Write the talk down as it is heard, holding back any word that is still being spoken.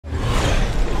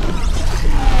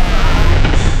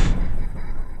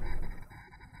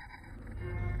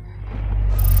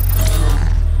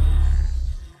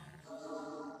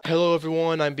Hello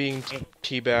everyone, I'm being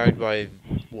teabagged by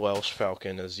Welsh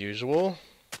Falcon as usual.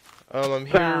 I'm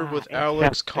here with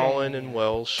Alex, Colin, and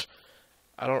Welsh.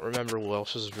 I don't remember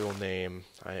Welsh's real name.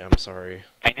 I'm sorry.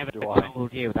 I never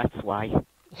told you, that's why.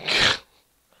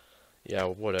 Yeah,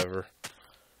 whatever.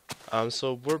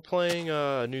 So we're playing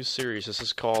a new series. This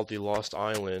is called The Lost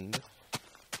Island.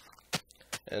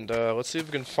 And let's see if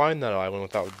we can find that island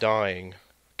without dying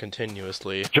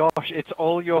continuously. Josh, it's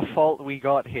all your fault we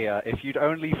got here. If you'd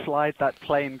only flied that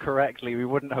plane correctly, we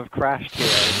wouldn't have crashed here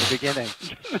in the beginning.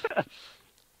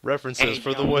 References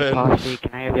for the Johnny win. Posse,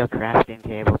 can I have your crafting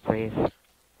table, please?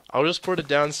 I'll just put it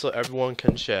down so everyone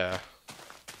can share.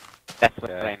 That's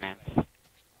what I meant.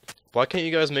 Why can't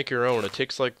you guys make your own? It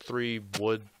takes like 3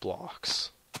 wood blocks.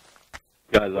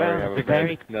 Guys, I already have a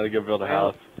bed. Now to go build a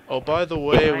house. Oh, by the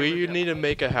way, we need to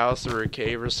make a house or a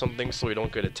cave or something so we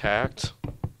don't get attacked.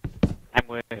 I'm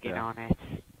working on it.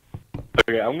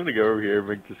 Okay, I'm gonna go over here and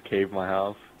make this cave my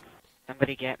house.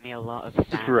 Somebody get me a lot of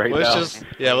sand. Right Let's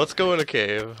now. let's go in a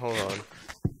cave. Hold on.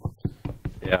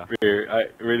 Yeah. Here,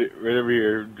 right over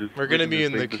here. We're gonna be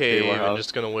in the cave and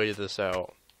just gonna wait this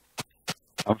out.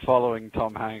 I'm following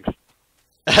Tom Hanks.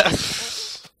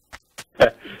 Does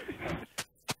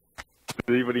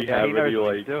anybody have He knows any,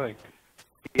 what he's doing.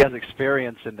 He has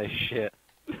experience in this shit.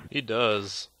 He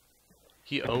does.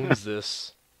 He owns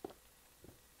this.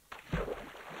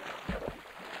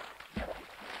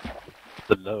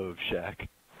 The Love Shack.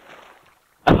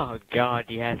 Oh god,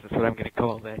 yes, that's what I'm gonna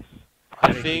call this.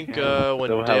 I think when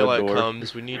They'll have a daylight door.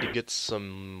 comes, we need to get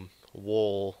some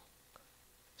wool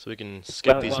so we can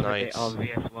skip Well, these wasn't nights. it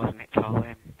obvious, wasn't it,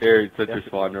 Colin? Here, set your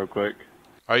spawn real quick.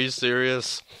 Are you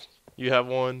serious? You have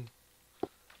one?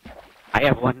 I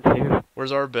have one too.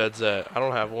 Where's our beds at? I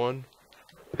don't have one.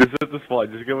 Just set the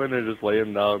spawn. Just go in there and just lay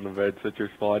him down on the bed, set your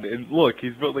spawn. And look,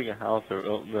 he's building a house over.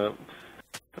 Oh, no.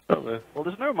 Oh, no. Well,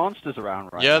 there's no monsters around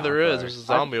right now. Yeah, there is. so There's a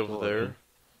zombie I'm over sure. there.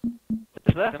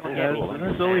 Is there? Someone Yeah, get me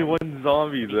There's some only sand. one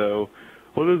zombie, though.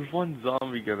 What is one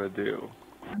zombie gonna do?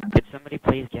 Could somebody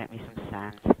please get me some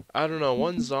sand? I don't know.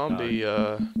 One zombie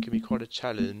can be quite a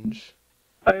challenge.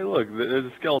 Hey, look, there's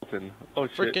a skeleton. Oh,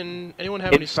 shit. Frickin', anyone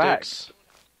have In any fact- sticks?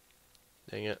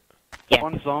 Dang it. Yeah.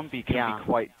 One zombie can Yeah. be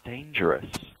quite dangerous.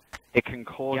 It can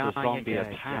cause Yeah, a zombie you do,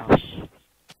 attack. Josh.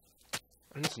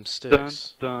 I need some Dun,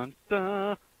 sticks. dun,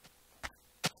 dun.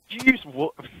 You use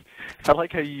wool. I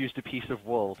like how you used a piece of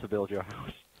wool to build your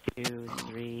house. 2,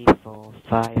 3, 4,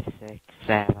 5, 6,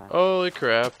 7. Holy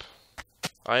crap.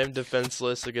 I am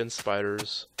defenseless against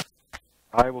spiders.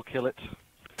 I will kill it.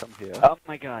 Come here. Oh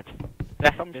my god.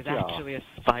 Come There's here. actually a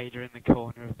spider in the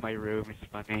corner of my room,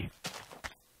 it's funny.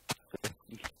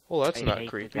 Well, that's I not hate the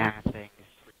creepy. damn things.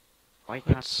 Why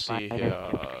can't Let's see spiders here.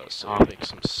 just So get I'll make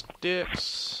some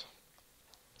sticks.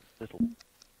 Little.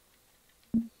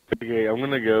 Okay, I'm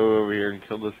gonna go over here and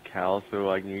kill this cow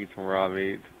so I can eat some raw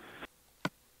meat.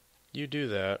 You do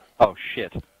that. Oh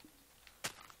shit.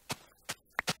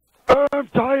 I'm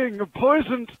dying. I'm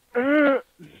poisoned.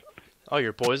 Oh,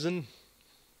 you're poisoned?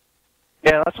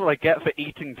 Yeah, that's what I get for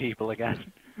eating people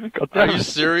again. God Are damn you it.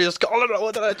 serious? Colin,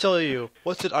 what did I tell you?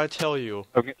 What did I tell you?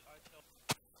 Okay.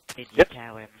 Did you Yep.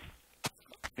 tell him? I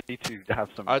need to have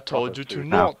some. I told proper you to food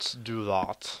now. not do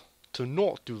that. To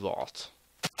not do that.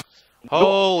 No,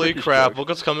 Holy finish crap, joke. look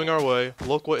what's coming our way.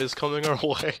 Look what is coming our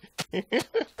way.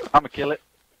 I'ma kill it.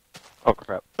 Oh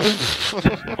crap.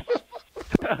 That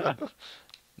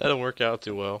didn't work out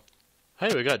too well.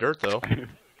 Hey, we got dirt though.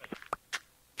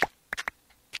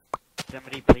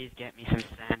 Somebody please get me some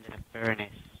sand in a furnace.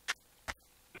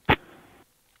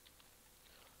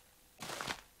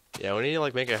 Yeah, we need to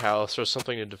like make a house or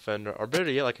something to defend or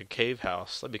better yet, like a cave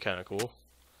house. That'd be kinda cool.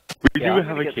 We Yeah, do I'm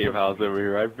have gonna a get cave some- house over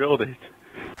here. I built it.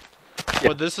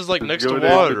 But this is like Just next go to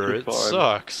there and water. get It your farm.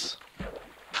 sucks.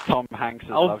 Tom Hanks'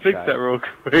 I'll love fix shack. that real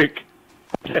quick.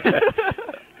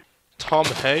 Tom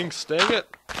Hanks, dang it.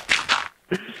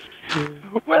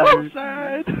 Well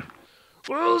said.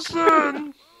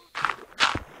 Wilson!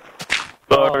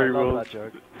 Sorry, I love Will. that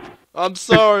joke. I'm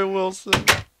sorry, Wilson.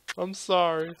 I'm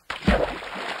sorry.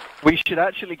 We should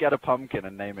actually get a pumpkin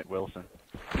and name it Wilson.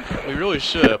 We really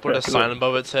should. Put a sign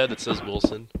above its head that says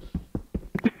Wilson.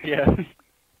 Yeah.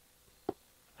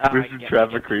 Oh, We I should get- trap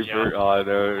I a get the creeper. joke. Oh,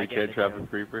 no, I we get can't the trap a joke.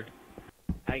 creeper.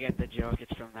 I get the joke,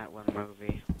 it's from that one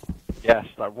movie. Yes,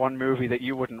 that one movie that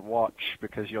you wouldn't watch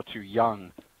because you're too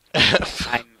young.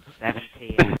 I'm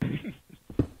 17.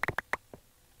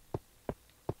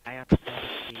 I am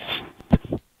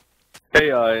 17. Hey,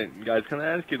 guys, can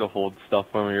I ask you to hold stuff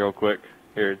for me real quick?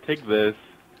 Here, take this,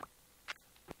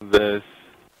 this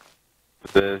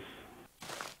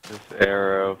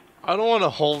arrow. I don't want to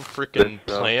hold freaking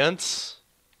This, plants.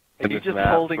 He's just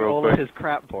holding all of his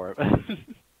crap for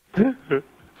him.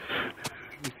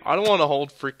 I don't want to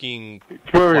hold freaking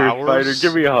Come over here, flowers.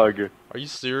 Spider. Give me a hug. Are you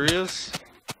serious?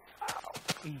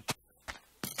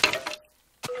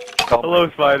 Hello,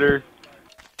 Spider.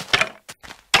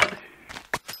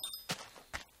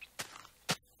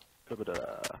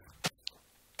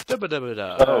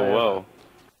 Da-ba-da-ba-da. Oh, whoa.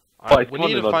 Oh, I We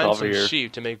need to spawned on find top some of here.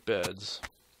 sheep to make beds.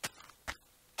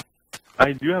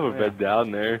 I do have a bed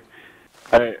down there.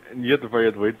 You probably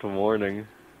have to wait till morning.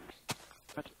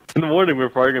 In the morning, we're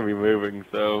probably gonna be moving,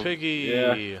 so. Piggy!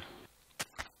 Yeah.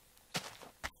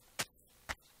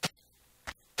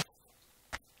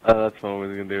 That's what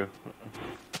we're gonna do.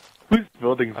 Who's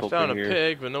building I something found a here?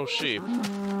 pig, but no sheep.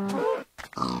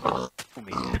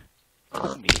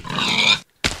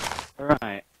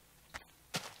 Alright.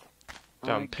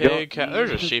 Found pig, cat.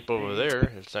 There's a sheep over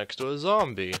there. It's next to a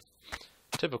zombie.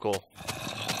 Typical.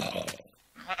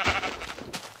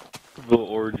 Little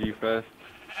orgy fest.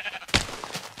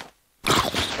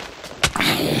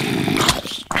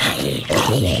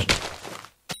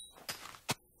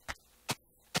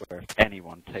 Where if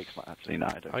anyone takes my... Actually, no,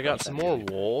 I don't. I got some more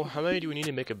wool. How many do we need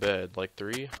to make a bed? Like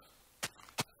 3?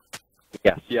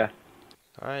 Yes. Yeah.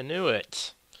 I knew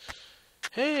it.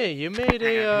 Hey, you made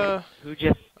a, Who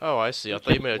just... Oh, I see. I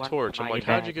thought you made a torch. I'm like,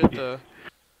 how'd you get the...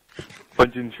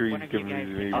 Punching trees One of you giving guys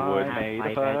me can wood. I have made my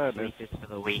a bed furnace. sleepers for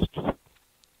the week.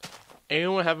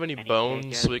 Anyone have any Any bones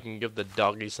bacon? so we can give the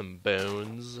doggy some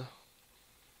bones?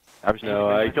 No,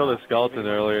 I killed a skeleton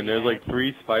earlier, and there's like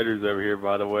 3 spiders over here,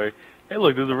 by the way. Hey,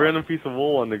 look, there's a random piece of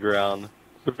wool on the ground.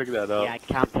 Let's pick that up. Yeah, I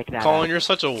can't pick that Colin, up. you're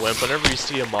such a wimp. Whenever you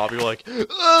see a mob, you're like,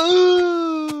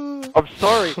 "Ah!" I'm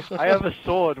sorry, I have a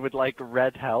sword with like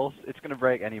red health. It's gonna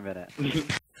break any minute.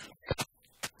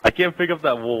 I can't pick up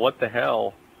that wool. What the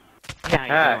hell? Yeah, I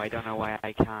know. I don't know why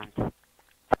I can't.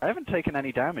 I haven't taken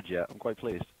any damage yet. I'm quite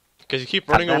pleased. Because you keep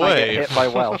running And then away. I get hit by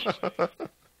Welsh.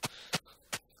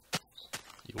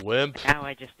 You wimp. Now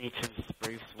I just need some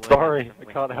spruce wood. Sorry, and some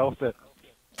I can't help it.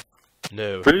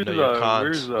 No, Where's no, you can't.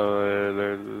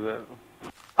 there's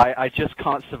I just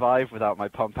can't survive without my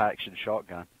pump action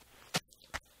shotgun.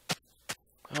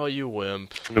 Oh, you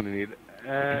wimp. I'm gonna need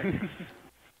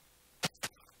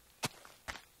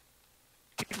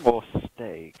More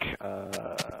steak.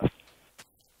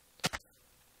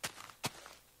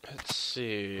 Let's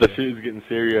see. the shit is getting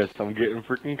serious. I'm getting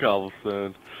freaking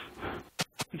cobblestone.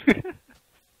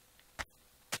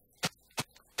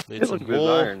 Need It some looks good wool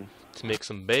iron. to make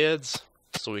some beds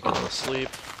so we can sleep.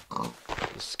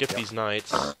 Skip these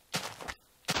nights.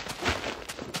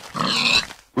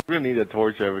 We're gonna need a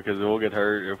torch there because we'll get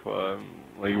hurt if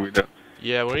like we don't.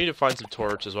 Yeah, we need to find some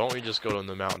torches. Why don't we just go to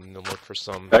the mountain and look for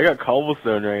some? I got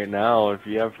cobblestone right now. If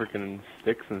you have freaking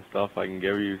sticks and stuff, I can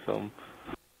give you some.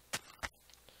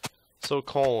 So,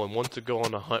 Colin, want to go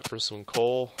on a hunt for some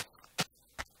coal?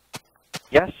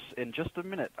 Yes, in just a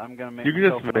minute, I'm gonna make. You can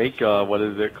myself just enough make stone. what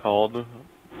is it called?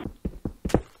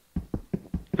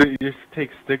 So you just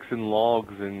take sticks and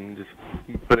logs and just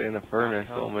put it in a furnace.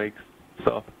 It'll make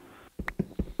stuff.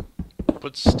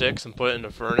 Put sticks and put it in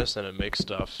a furnace and it makes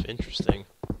stuff. Interesting.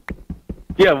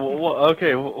 Yeah. Well,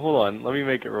 okay. Hold on. Let me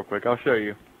make it real quick. I'll show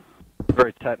you.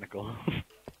 Very technical.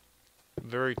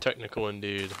 Very technical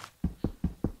indeed.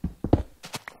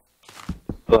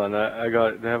 Hold on. I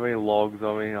got. Do I have any logs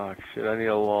on me? Oh shit! I need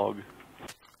a log.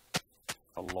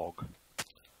 A log.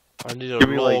 I need a Give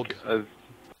me log. like a.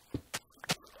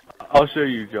 I'll show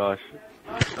you, Josh.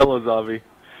 Hello, zombie.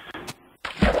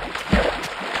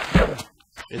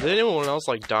 Is anyone else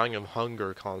like dying of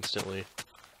hunger constantly?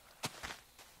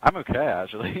 I'm okay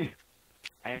actually.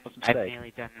 I've Steak.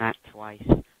 nearly done that twice.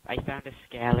 I found a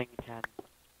skeleton.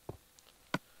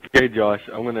 Okay, Josh.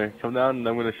 I'm gonna come down and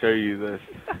I'm gonna show you this.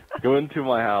 Go into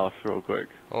my house real quick.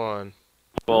 Hold on.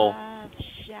 Well,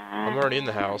 I'm already in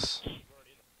the house.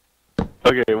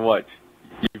 okay. Watch.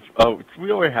 Oh,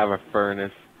 we already have a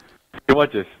furnace. Okay,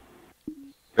 watch this.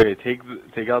 Okay,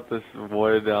 take out this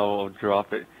wood. I'll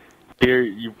drop it. Here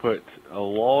you put a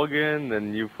log in,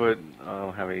 then you put. I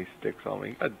don't have any sticks on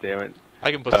me. God damn it.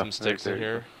 I can put some sticks in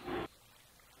here.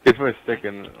 Just put a stick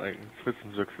in, like, put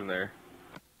some sticks in there.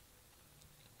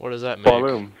 What does that make? Oh,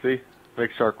 boom. See? Make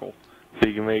charcoal. So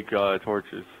you can make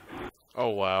torches. Oh,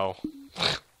 wow.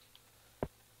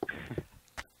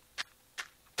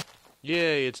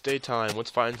 Yay, it's daytime.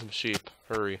 Let's find some sheep.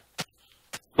 Hurry.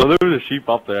 So there was a sheep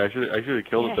up there. I should have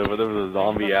killed it though, but there was a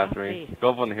zombie after me.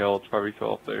 Go up on the hill. It's probably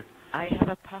still up there. I have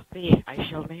a puppy. I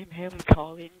shall name him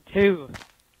Colin 2.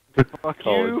 Fuck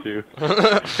Call you. it too.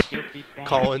 He'll be back.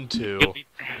 Colin 2. He'll be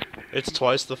back. It's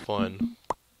twice the fun.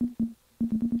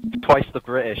 Twice the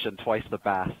British and twice the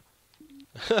Bath.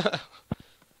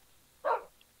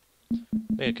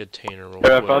 Make a container real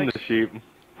Yeah, I quick. found the sheep.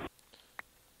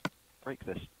 Break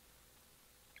this.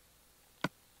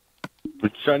 We're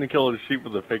trying to kill a sheep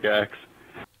with a pickaxe.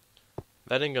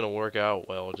 That ain't gonna work out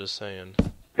well, just saying.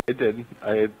 It did.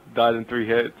 I died in 3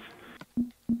 hits.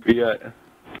 We got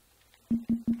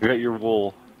your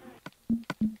wool.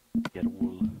 Get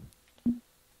wool.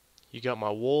 You got my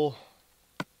wool?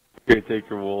 Here, take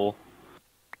your wool.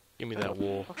 Give me that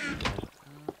wool.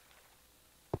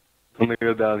 I'm gonna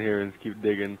go down here and keep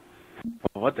digging.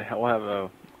 Oh, what the hell? I have a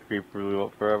creeper blew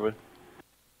up forever.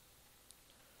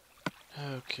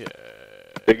 Okay.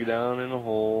 Dig down in a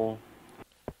hole.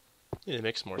 Need to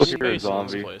make some more Look, you're a space in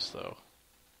this zombie. place, though.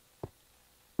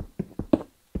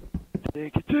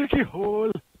 Take it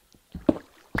hole.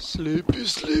 Sleepy,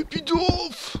 sleepy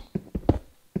dwarf!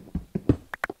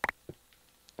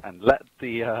 And let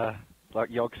the like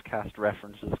Yogscast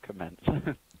references commence.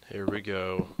 Here we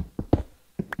go.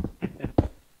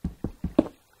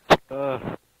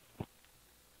 Are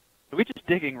we just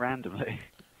digging randomly?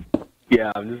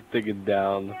 Yeah, I'm just digging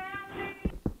down.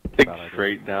 Dig Bad idea.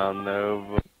 straight down though.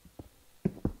 But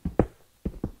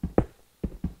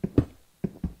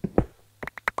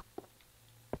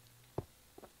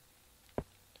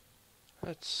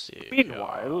Let's see.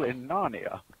 Meanwhile, in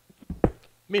Narnia.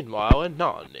 Meanwhile in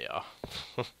Narnia.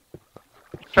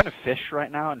 Trying to fish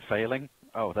right now and failing.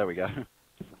 Oh, there we go.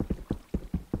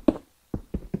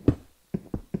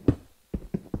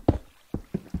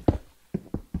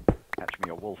 Catch me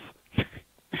a wolf.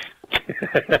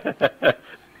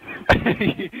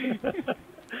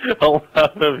 how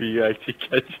loud of you actually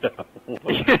catch a wolf?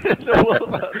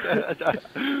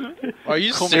 Are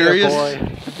you Come serious? here,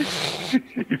 boy.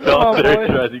 You Come on, out there boy.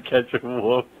 trying to catch a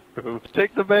wolf.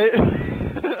 Take the bait.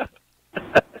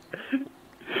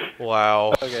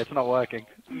 Wow. Okay, it's not working.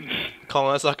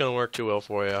 Colin, that's not gonna work too well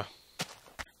for you.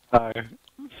 No.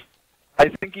 I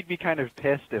think he'd be kind of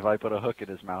pissed if I put a hook in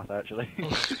his mouth, actually.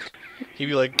 He'd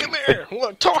be like, come here, I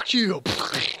wanna talk to you!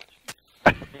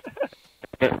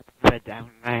 Put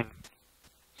down then.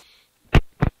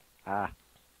 Ah.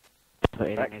 Put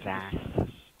it in his ass.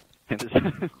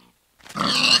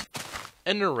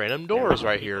 And there are random doors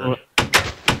right here.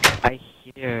 I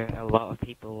hear a lot of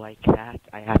people like that.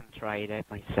 I haven't tried it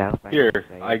myself. I Here, have to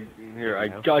say. I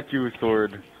No. got you a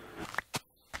sword.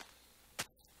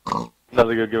 Now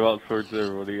they go give out swords to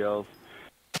everybody else.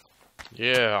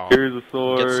 Yeah. Here's a Get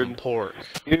some sword. pork.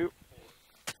 You.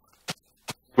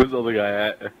 Where's the other guy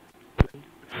at?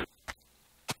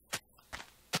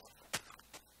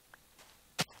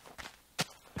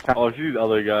 Oh, if you see the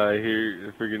other guy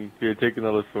here, freaking here, take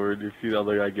another sword. If you see the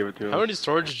other guy, give it to him. How many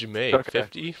swords did you make? Okay.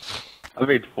 50? I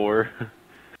made 4.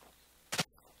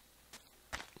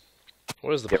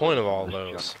 What is the Get point rid of of all this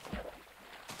those?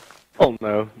 Oh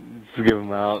no, just give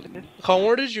them out. Colin,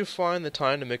 where did you find the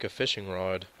time to make a fishing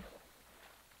rod?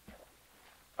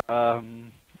 I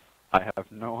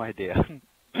have no idea.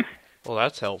 Well,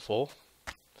 that's helpful.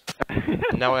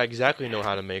 Now I exactly know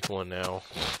how to make one now.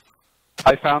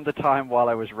 I found the time while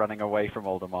I was running away from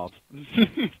all the mobs.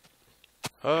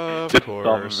 Of Just stop and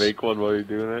course. make one while you're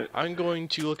doing it. I'm going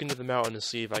to look into the mountain to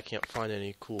see if I can't find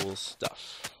any cool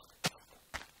stuff.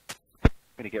 I'm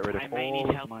gonna get rid of I may all need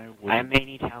of help. my wood. I may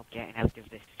need help getting out of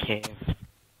this cave.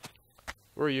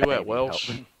 Where are you I may at, need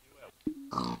Welsh?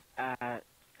 help.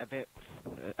 A bit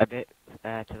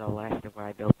to the left of where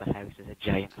I built the house is a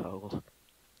giant hole.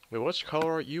 Wait, which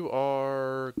color are you?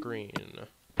 Are green.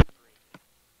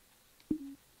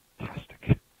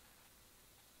 Fantastic.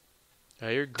 Yeah,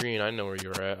 you're green. I know where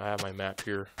you're at. I have my map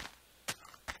here.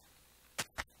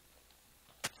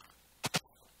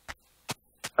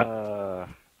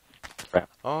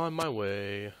 On my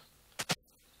way.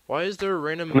 Why is there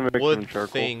a I'm gonna random make some wood charcoal.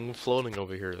 thing floating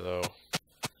over here, though?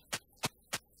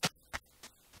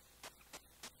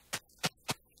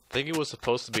 I think it was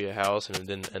supposed to be a house and it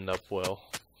didn't end up well.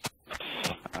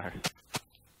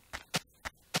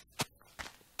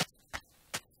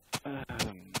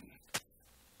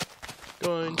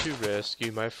 Going to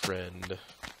rescue my friend.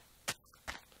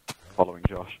 Following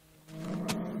Josh.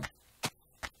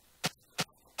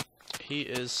 He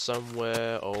is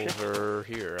somewhere over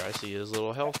here. I see his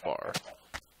little health bar.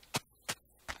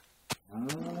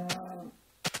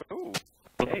 Ooh,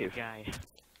 Hey, cave. guy.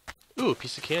 Ooh, a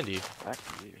piece of candy. Back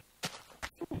to you.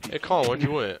 Hey, Colin, where'd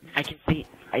you went? I can see.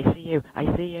 I see you.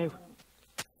 I see you.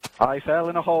 I fell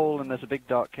in a hole and there's a big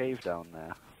dark cave down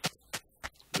there.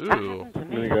 Ooh. That happened to I'm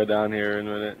me. gonna go down here in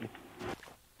a minute.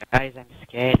 Guys, I'm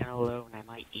scared and alone. I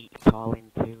might eat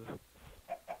Colin too.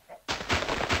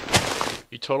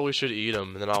 You totally should eat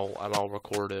them, and then I'll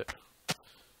record it.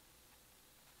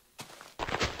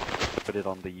 Put it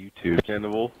on the YouTube.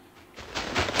 Cannibal.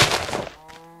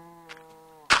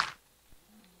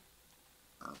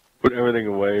 put everything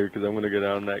away because I'm gonna go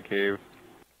down that cave.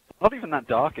 Not even that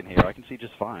dark in here. I can see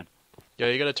just fine. Yeah,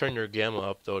 you gotta turn your gamma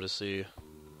up though to see.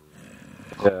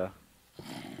 Yeah.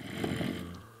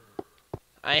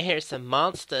 I hear some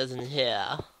monsters in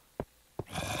here.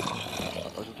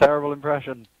 That was a terrible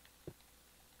impression.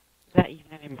 Is that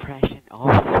even an impression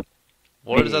of?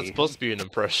 What is that Me. supposed to be an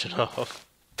impression of?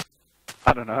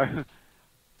 I don't know.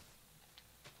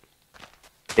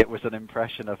 It was an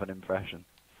impression of an impression.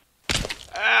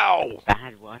 Ow!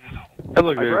 Bad one. Hey,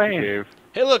 look, My there's brain. the cave.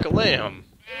 Hey, look, a lamb.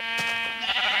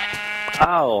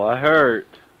 Ow, I hurt.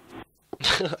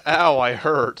 Ow, I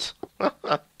hurt.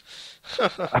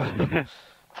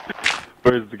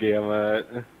 Where's the gamma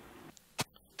at?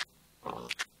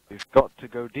 You've got to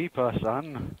go deeper,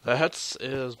 son. That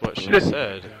is what she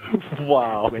said.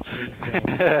 Wow. Which we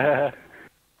said.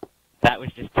 That was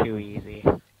just too easy.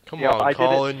 Come Yeah, on, I did it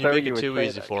Colin, you so make you it would too say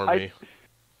easy that. for me.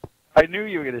 I knew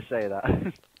you were going to say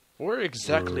that. Where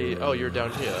exactly? Oh, you're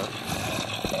down here.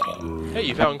 Hey,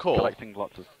 you found coal. Collecting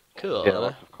lots of, Cool. yeah,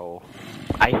 lots of coal.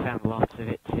 I found lots of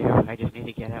it too. I just need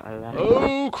to get out alive.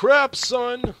 Oh crap,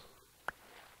 son! What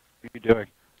are you doing?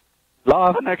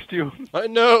 Lava next to you. I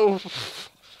know.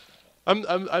 I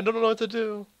don't know what to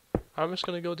do. I'm just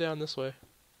gonna go down this way.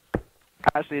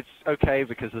 Actually, it's okay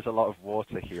because there's a lot of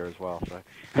water here as well. So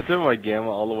I turned my gamma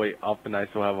all the way up and I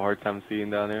still have a hard time seeing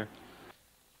down here.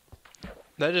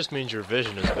 That just means your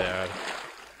vision is bad.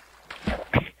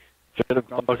 should have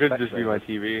gone. Or for it could just be my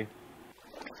spectator. TV.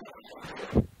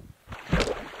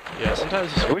 Yeah,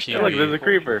 sometimes it's your wish Hey, look, there's a TV.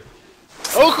 creeper.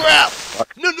 Oh crap!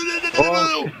 No!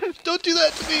 Don't do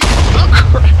that to me! Oh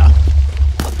crap!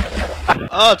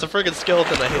 Oh, it's a friggin'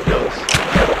 skeleton. I hate those.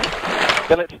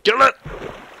 Kill it. Kill it!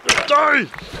 Die!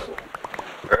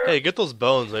 Hey, get those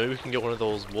bones. Maybe we can get one of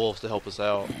those wolves to help us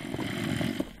out.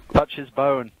 Touch his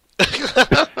bone.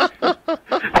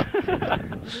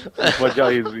 Watch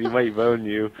out, he might bone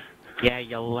you. Yeah,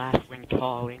 you'll laugh when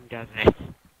calling, doesn't it?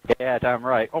 Yeah, damn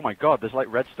right. Oh my god, there's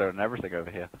like redstone and everything over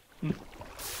here. I'm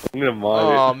gonna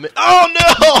mine Oh, it. man. Oh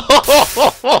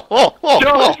no!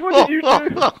 Josh, what did you do?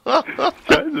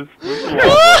 Trying to swim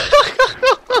lava.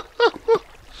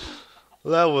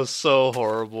 That was so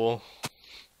horrible.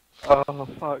 Oh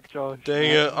fuck, Josh. Dang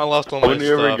it, I lost all my When do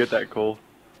you ever stuff. get that coal?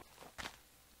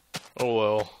 Oh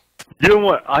well. You know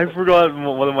what? I forgot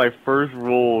one of my first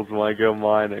rules when I go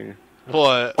mining.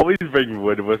 What? Always bring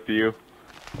wood with you.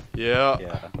 Yeah.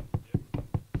 Yeah.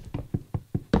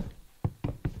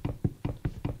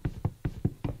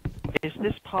 Is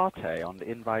this party on the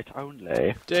invite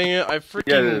only? Dang it, I Yeah, it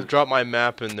freaking is. dropped my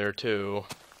map in there too.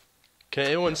 Can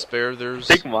anyone spare theirs?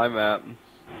 Take my map.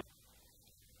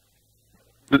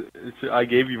 I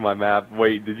gave you my map.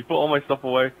 Wait, did you put all my stuff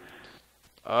away?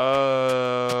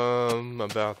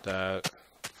 About that.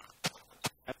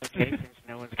 Okay, since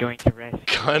no one's going to rest.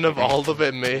 Kind of all of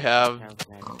it may have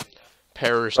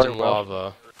perished Very in well.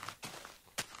 lava.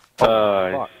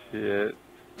 Oh, fuck. shit.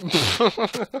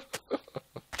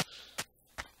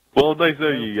 Well, nice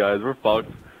knowing you guys. We're fucked.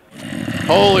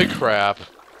 Holy crap.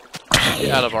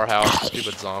 Get out of our house,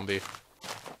 stupid zombie.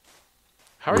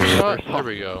 How are you not? There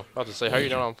we go. About to say, how are you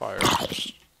not on fire?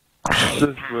 Just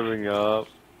swimming up.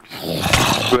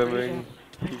 Swimming.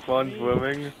 Keep on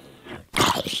swimming.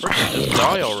 Freaking just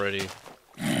die already.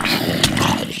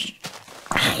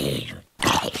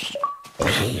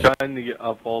 Trying to get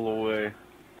up all the way.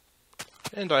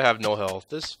 And I have no health.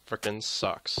 This frickin'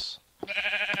 sucks.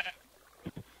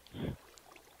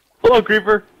 Hello,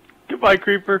 creeper. Goodbye,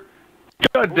 creeper.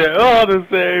 God damn. Oh, the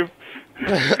save.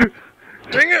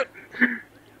 Dang it!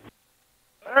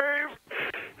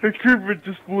 The creeper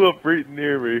just flew up right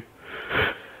near me.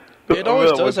 It always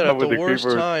I remember does that one at time the when worst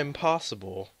creeper- time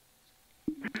possible.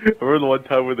 I remember the one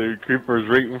time when the creeper was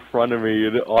right in front of me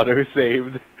and it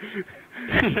auto-saved.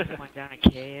 Someone down a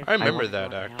cave. I remember want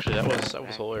that, someone else actually. to That was- go that was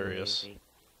back hilarious. crazy.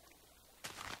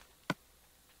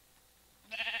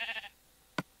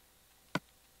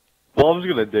 Well, I'm just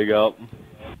gonna dig up.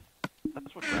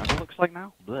 That's what gravel looks like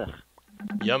now? Blech.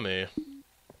 Yummy.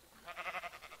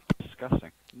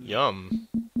 Disgusting. Yum.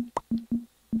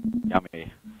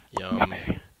 Yummy. Yum.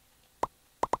 Yummy.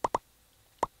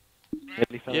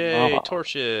 Nearly fell in Yay, lava.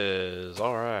 torches!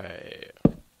 Alright.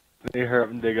 They hurt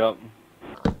and dig up.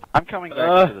 I'm coming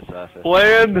back to the surface.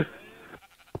 Land!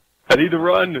 I need to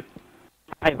run!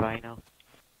 Hi, Vinyl.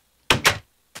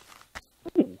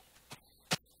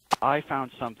 I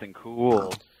found something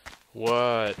cool.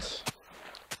 What?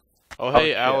 Oh, hey,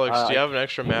 shit, Alex, do you I- have an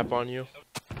extra map on you?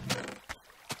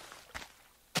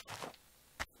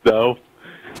 No.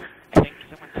 I think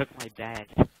someone took my bag.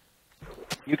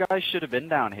 You guys should have been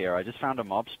down here. I just found a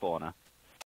mob spawner.